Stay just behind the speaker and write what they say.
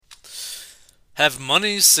Have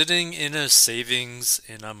money sitting in a savings,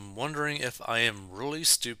 and I'm wondering if I am really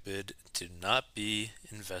stupid to not be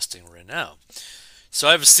investing right now. So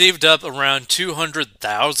I've saved up around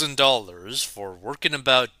 $200,000 for working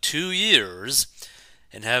about 2 years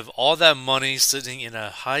and have all that money sitting in a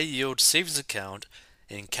high yield savings account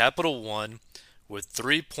in Capital One with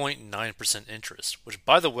 3.9% interest, which,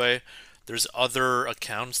 by the way, there's other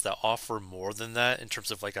accounts that offer more than that in terms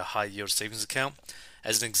of like a high yield savings account.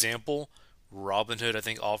 As an example, Robinhood I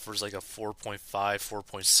think offers like a 4.5,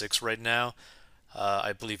 4.6 right now.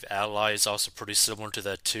 I believe Ally is also pretty similar to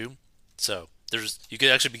that too. So there's you could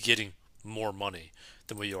actually be getting more money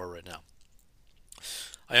than what you are right now.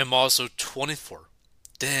 I am also 24.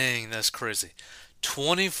 Dang, that's crazy.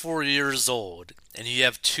 24 years old, and you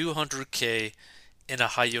have 200K in a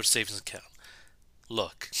high yield savings account.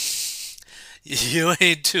 Look, you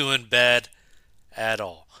ain't doing bad at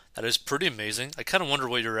all. That is pretty amazing. I kind of wonder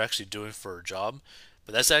what you're actually doing for a job,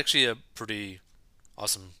 but that's actually a pretty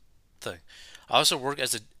awesome thing. I also work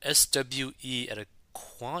as a SWE at a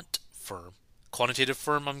quantitative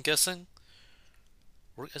firm, I'm guessing.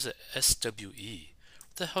 Work as a SWE.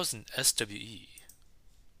 What the hell is an SWE?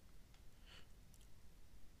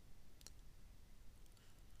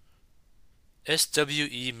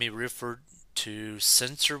 SWE may refer to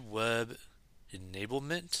sensor web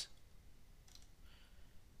enablement.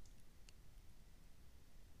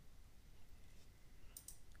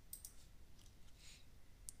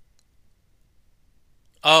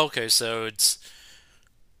 Oh, okay, so it's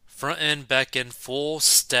front end, back end, full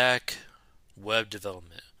stack web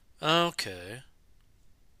development. Okay,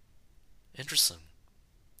 interesting.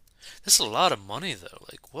 That's a lot of money though.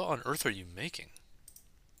 Like, what on earth are you making?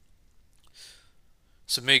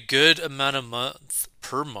 So make good amount of month,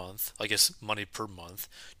 I guess money per month,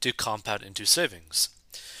 to compound into savings.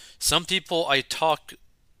 Some people I talk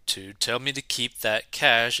to tell me to keep that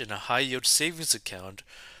cash in a high yield savings account,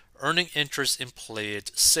 earning interest and play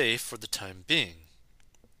it safe for the time being.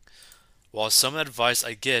 While some advice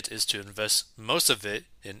I get is to invest most of it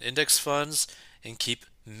in index funds and keep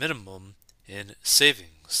minimum in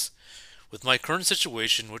savings. With my current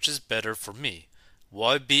situation, which is better for me, will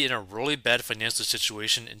I be in a really bad financial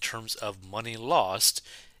situation in terms of money lost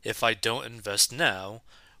if I don't invest now,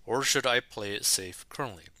 or should I play it safe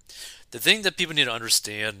currently? The thing that people need to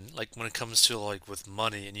understand, like when it comes to like with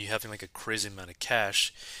money and you having like a crazy amount of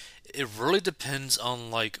cash, it really depends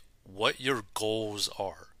on like what your goals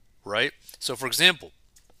are, right? So for example,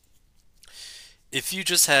 if you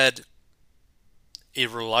just had a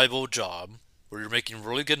reliable job where you're making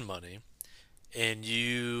really good money and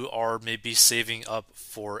you are maybe saving up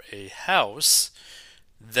for a house,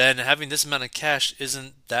 then having this amount of cash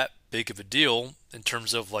isn't that big of a deal in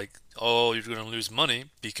terms of like, oh, you're going to lose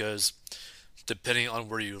money because depending on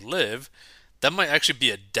where you live, that might actually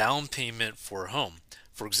be a down payment for a home.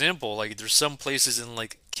 For example, like there's some places in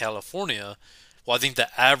like California, well, I think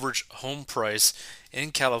the average home price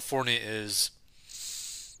in California is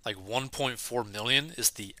like 1.4 million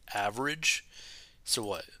is the average. So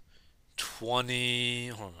what? 20,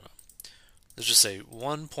 hold on, let's just say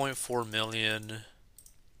 1.4 million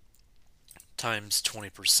times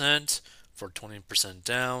 20% for 20%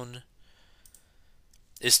 down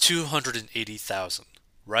is 280,000,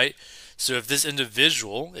 right? So if this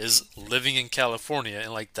individual is living in California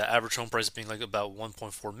and like the average home price being like about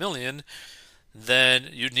 1.4 million, then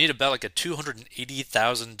you'd need about like a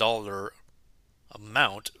 $280,000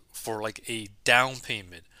 amount for like a down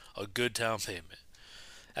payment, a good down payment.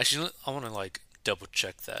 Actually, I want to like double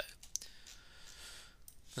check that.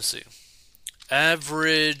 Let's see.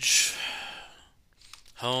 Average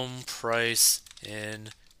home price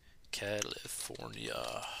in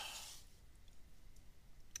California.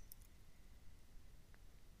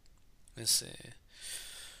 Let's see.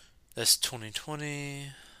 That's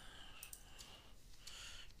 2020,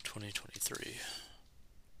 2023.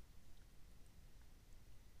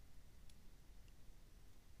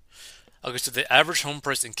 Okay, so the average home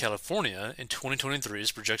price in California in 2023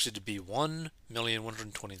 is projected to be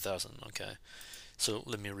 1,120,000. Okay, so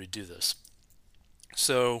let me redo this.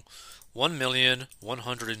 So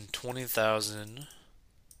 1,120,000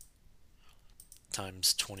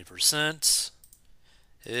 times 20%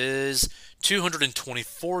 is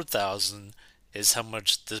 224,000 is how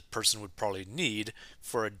much the person would probably need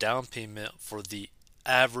for a down payment for the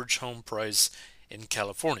average home price in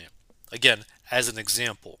California. Again, as an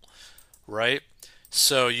example, right?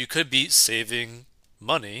 So you could be saving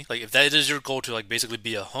money. Like if that is your goal to like basically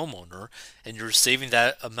be a homeowner and you're saving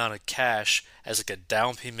that amount of cash as like a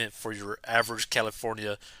down payment for your average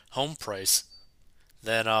California home price,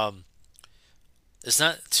 then it's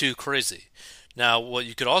not too crazy. Now, what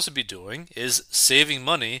you could also be doing is saving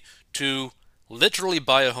money to literally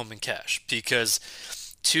buy a home in cash because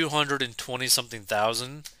 220 something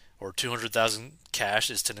thousand or 200,000 cash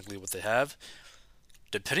is technically what they have.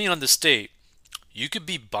 Depending on the state, you could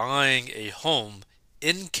be buying a home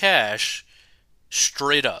in cash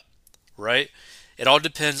straight up, right? It all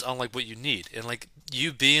depends on like what you need. And like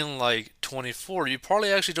you being like 24, you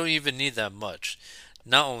probably actually don't even need that much.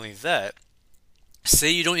 Not only that,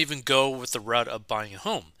 say you don't even go with the route of buying a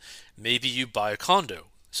home. Maybe you buy a condo.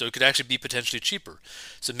 So it could actually be potentially cheaper.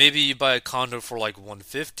 So maybe you buy a condo for like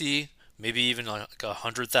 150, maybe even like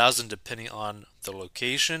 100,000 depending on the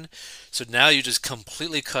location. So now you just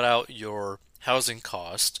completely cut out your housing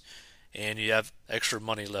cost and you have extra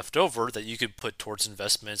money left over that you could put towards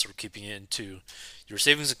investments or keeping it into your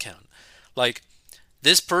savings account. Like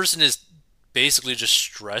this person is basically just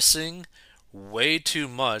stressing way too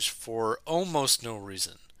much for almost no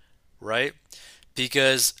reason, right?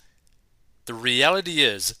 Because the reality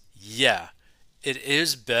is, yeah, it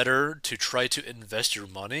is better to try to invest your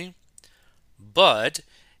money, but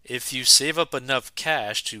if you save up enough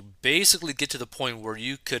cash to basically get to the point where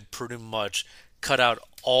you could pretty much cut out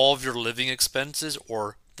all of your living expenses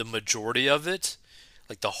or the majority of it,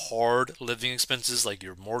 like the hard living expenses like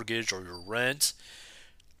your mortgage or your rent,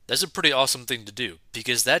 that's a pretty awesome thing to do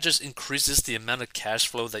because that just increases the amount of cash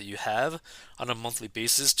flow that you have on a monthly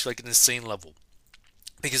basis to like an insane level.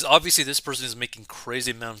 Because obviously this person is making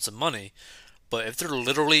crazy amounts of money, but if they're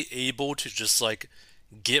literally able to just like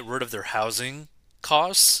get rid of their housing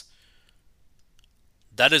costs,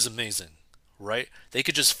 that is amazing, right? They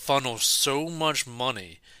could just funnel so much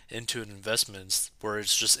money into investments where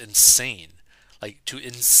it's just insane, like to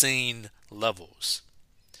insane levels.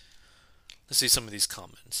 Let's see some of these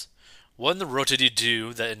comments. What in the world did you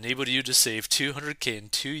do that enabled you to save 200K in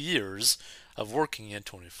 2 years of working at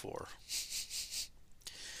 24?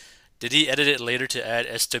 Did he edit it later to add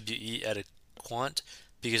SWE at a quant?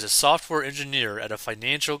 Because a software engineer at a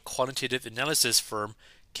financial quantitative analysis firm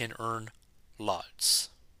can earn lots.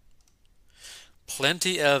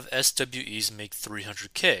 Plenty of SWEs make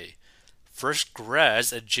 300K. Fresh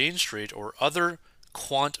grads at Jane Street or other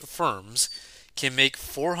quant firms can make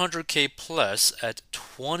 400K plus at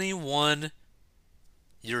 21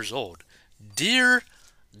 years old. Dear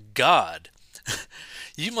God,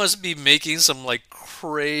 you must be making some like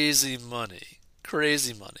crazy money.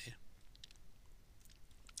 Crazy money.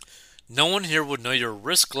 No one here would know your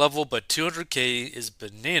risk level, but 200K is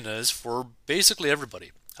bananas for basically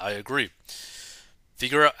everybody. I agree.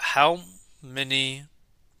 Figure out how many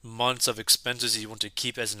months of expenses you want to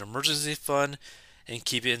keep as an emergency fund and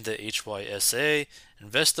keep it in the HYSA.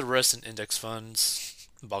 Invest the rest in index funds.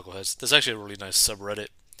 Boggleheads. That's actually a really nice subreddit.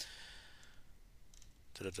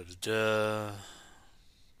 Da, da, da, da.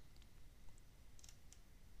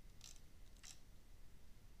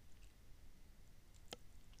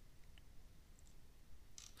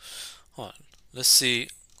 Hold on. Let's see.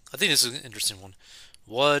 I think this is an interesting one.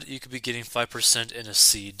 What you could be getting 5% in a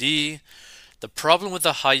CD. The problem with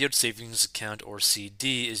a high yield savings account or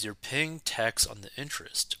CD is you're paying tax on the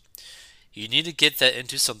interest. You need to get that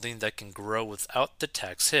into something that can grow without the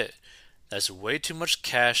tax hit. That's way too much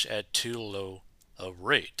cash at too low a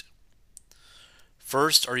rate.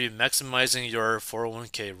 First, are you maximizing your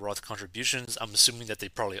 401k Roth contributions? I'm assuming that they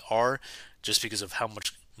probably are, just because of how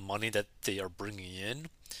much money that they are bringing in.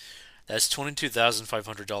 That's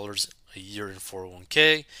 $22,500 a year in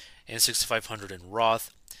 401k and $6,500 in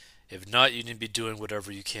Roth. If not, you need to be doing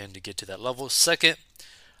whatever you can to get to that level. Second,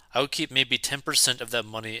 I would keep maybe 10% of that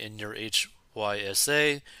money in your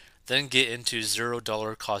HYSA, then get into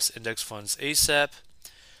 $0 cost index funds ASAP.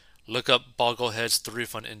 Look up Bogglehead's 3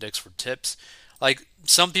 fund index for tips. Like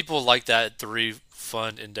some people like that 3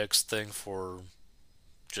 fund index thing for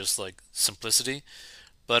just like simplicity,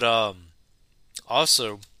 but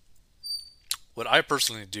also what I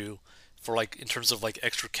personally do for like in terms of like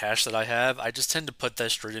extra cash that I have, I just tend to put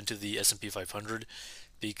that straight into the S&P 500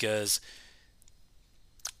 because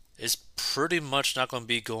it's pretty much not going to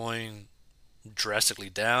be going drastically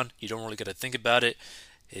down. You don't really got to think about it.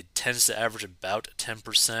 It tends to average about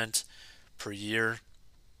 10% per year,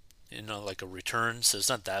 like a return, so it's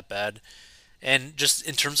not that bad. And just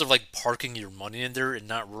in terms of like parking your money in there and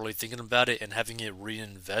not really thinking about it and having it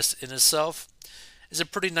reinvest in itself is a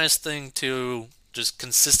pretty nice thing to just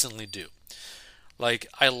consistently do. Like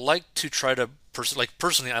I like to try to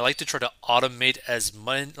personally I like to try to automate as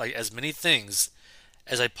many things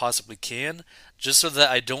as I possibly can just so that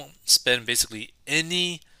I don't spend basically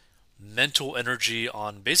any mental energy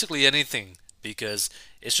on basically anything because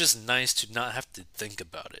it's just nice to not have to think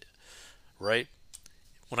about it, right?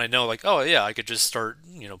 when I know like, oh yeah, I could just start,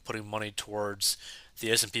 putting money towards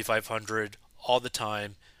the S&P 500 all the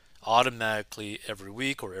time, automatically every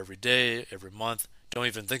week or every day, every month. Don't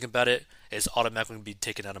even think about it. It's automatically going to be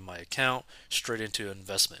taken out of my account straight into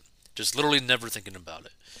investment. Just literally never thinking about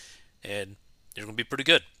it. And you're going to be pretty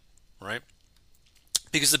good, right?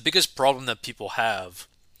 Because the biggest problem that people have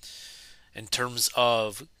in terms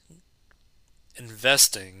of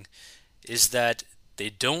investing is that they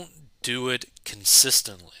don't do it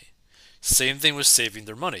consistently. Same thing with saving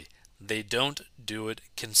their money. They don't do it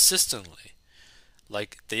consistently.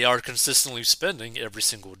 Like they are consistently spending every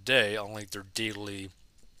single day on like their daily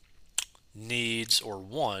needs or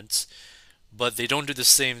wants, but they don't do the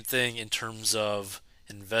same thing in terms of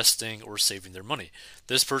investing or saving their money.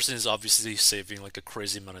 This person is obviously saving like a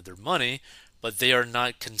crazy amount of their money, but they are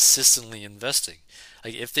not consistently investing.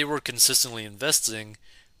 Like if they were consistently investing,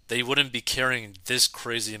 they wouldn't be carrying this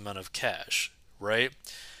crazy amount of cash, right?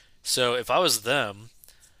 So if I was them,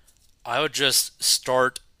 I would just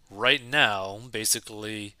start right now,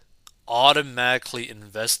 basically automatically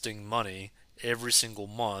investing money every single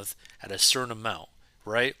month at a certain amount,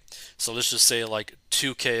 right? So let's just say like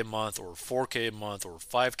 2K a month or 4K a month or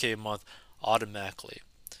 5K a month automatically,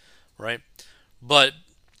 right? But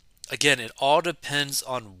again, it all depends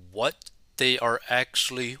on what they are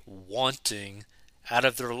actually wanting out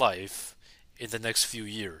of their life in the next few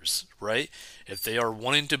years, right? If they are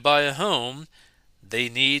wanting to buy a home, they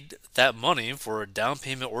need that money for a down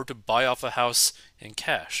payment or to buy off a house in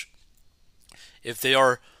cash. If they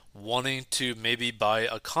are wanting to maybe buy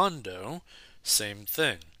a condo, same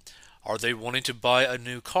thing. Are they wanting to buy a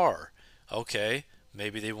new car? Okay,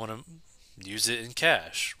 maybe they want to use it in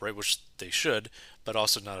cash, right? Which they should, but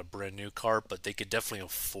also not a brand new car, but they could definitely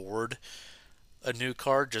afford a new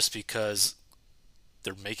car just because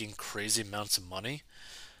they're making crazy amounts of money.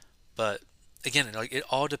 But again, like it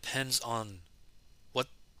all depends on what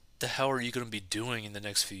the hell are you going to be doing in the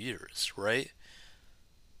next few years, right?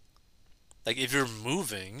 Like if you're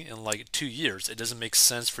moving in like 2 years, it doesn't make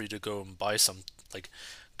sense for you to go and buy like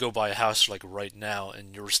go buy a house like right now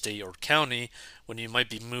in your state or county when you might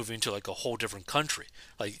be moving to like a whole different country.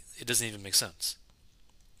 Like it doesn't even make sense.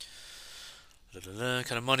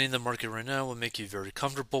 Kind of money in the market right now will make you very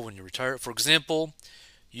comfortable when you retire. For example,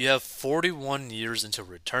 you have 41 years until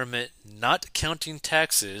retirement, not counting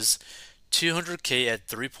taxes. 200K at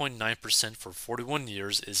 3.9% for 41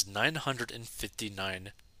 years is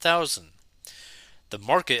 959,000. The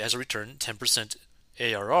market has returned 10%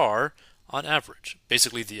 ARR on average,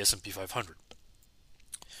 basically the S&P 500.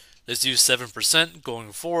 Let's use 7%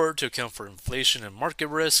 going forward to account for inflation and market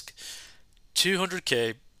risk.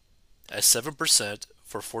 200K at 7%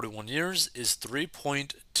 for 41 years is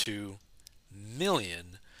 $3.2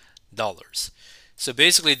 million. So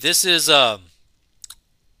basically, this is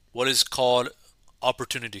what is called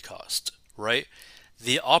opportunity cost, right?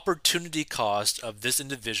 The opportunity cost of this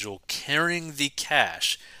individual carrying the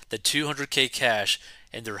cash, the 200K cash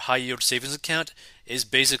in their high yield savings account is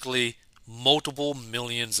basically multiple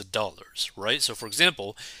millions of dollars, right? So for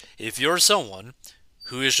example, if you're someone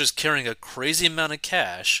who is just carrying a crazy amount of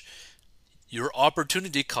cash, your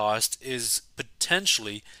opportunity cost is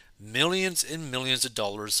potentially millions and millions of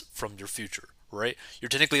dollars from your future, right? You're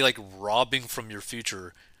technically like robbing from your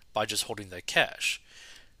future by just holding that cash.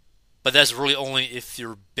 But that's really only if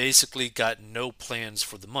you're basically got no plans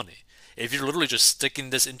for the money. If you're literally just sticking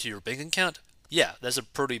this into your bank account, yeah, that's a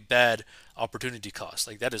pretty bad opportunity cost.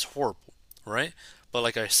 Like that is horrible, right? But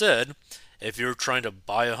like I said, if you're trying to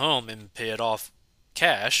buy a home and pay it off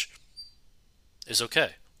cash, it's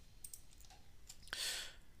okay.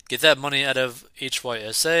 Get that money out of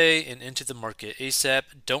HYSA and into the market ASAP.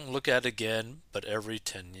 Don't look at it again, but every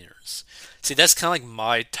 10 years. See, that's kind of like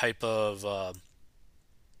my type of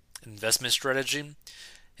investment strategy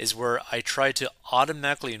is where I try to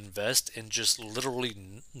automatically invest and just literally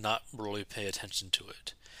not really pay attention to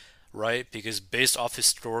it, right? Because based off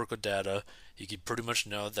historical data, you can pretty much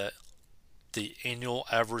know that the annual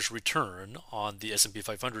average return on the S&P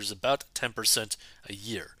 500 is about 10% a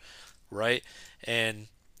year, right? And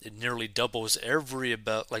it nearly doubles every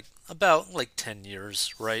about 10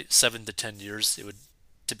 years, right? 7 to 10 years, it would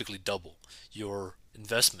typically double your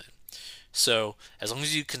investment. So as long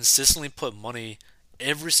as you consistently put money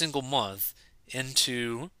every single month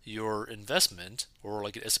into your investment or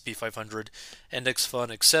like an S&P 500 index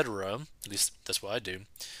fund, etc., at least that's what I do,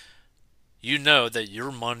 you know that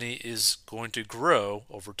your money is going to grow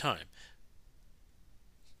over time,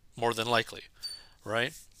 more than likely,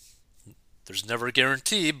 right? There's never a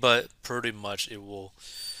guarantee, but pretty much it will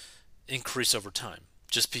increase over time.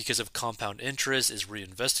 just because of compound interest is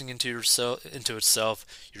reinvesting into itself.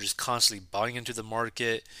 You're just constantly buying into the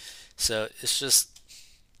market. So it's just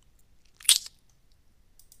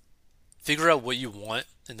figure out what you want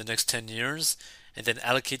in the next 10 years and then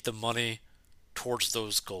allocate the money towards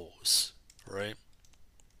those goals, right?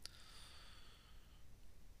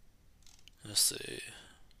 Let's see.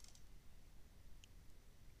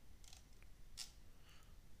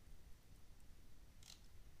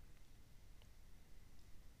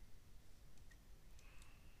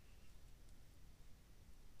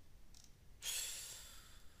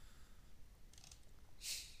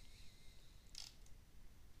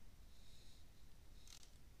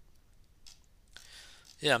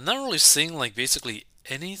 Yeah, I'm not really seeing like basically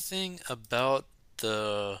anything about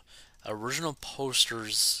the original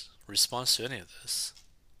poster's response to any of this.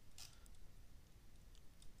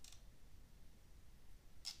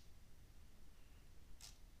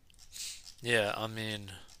 Yeah, I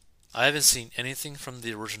mean, I haven't seen anything from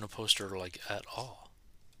the original poster like at all.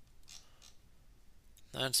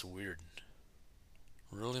 That's weird.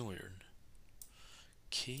 Really weird.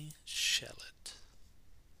 Key Shallot.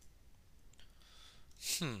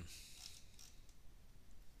 Hmm.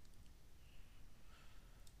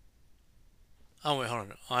 Oh wait, hold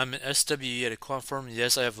on. I'm an SWE at a quant firm.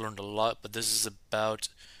 Yes, I have learned a lot, but this is about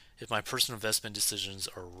if my personal investment decisions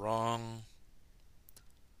are wrong.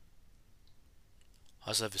 I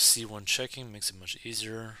also have a C1 checking, makes it much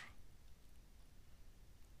easier.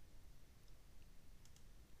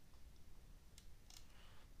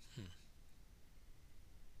 Hmm.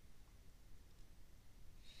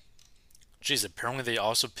 Geez, apparently they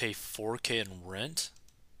also pay 4K in rent?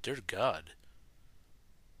 Dear God.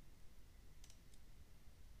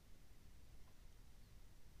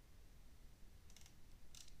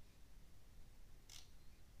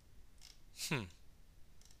 Hmm.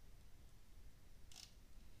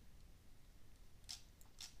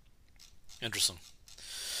 Interesting.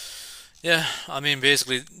 Yeah, I mean,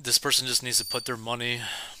 basically, this person just needs to put their money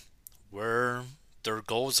where their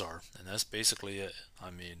goals are, and that's basically it.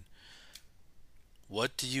 I mean,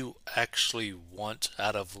 what do you actually want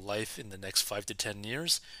out of life in the next 5 to 10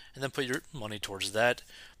 years, and then put your money towards that.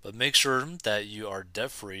 But make sure that you are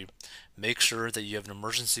debt free. Make sure that you have an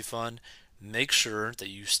emergency fund. Make sure that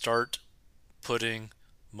you start putting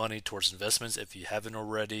money towards investments if you haven't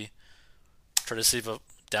already. Try to save a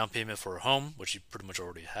down payment for a home, which you pretty much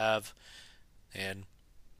already have, and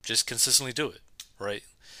just consistently do it, right?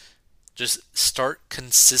 Just start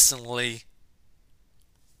consistently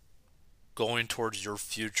going towards your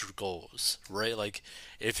future goals, right? Like,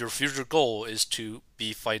 if your future goal is to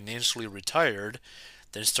be financially retired,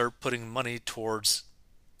 then start putting money towards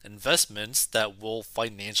investments that will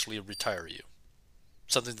financially retire you.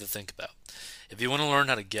 Something to think about. If you want to learn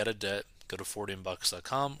how to get a debt, go to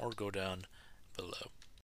 40inbox.com or go down below.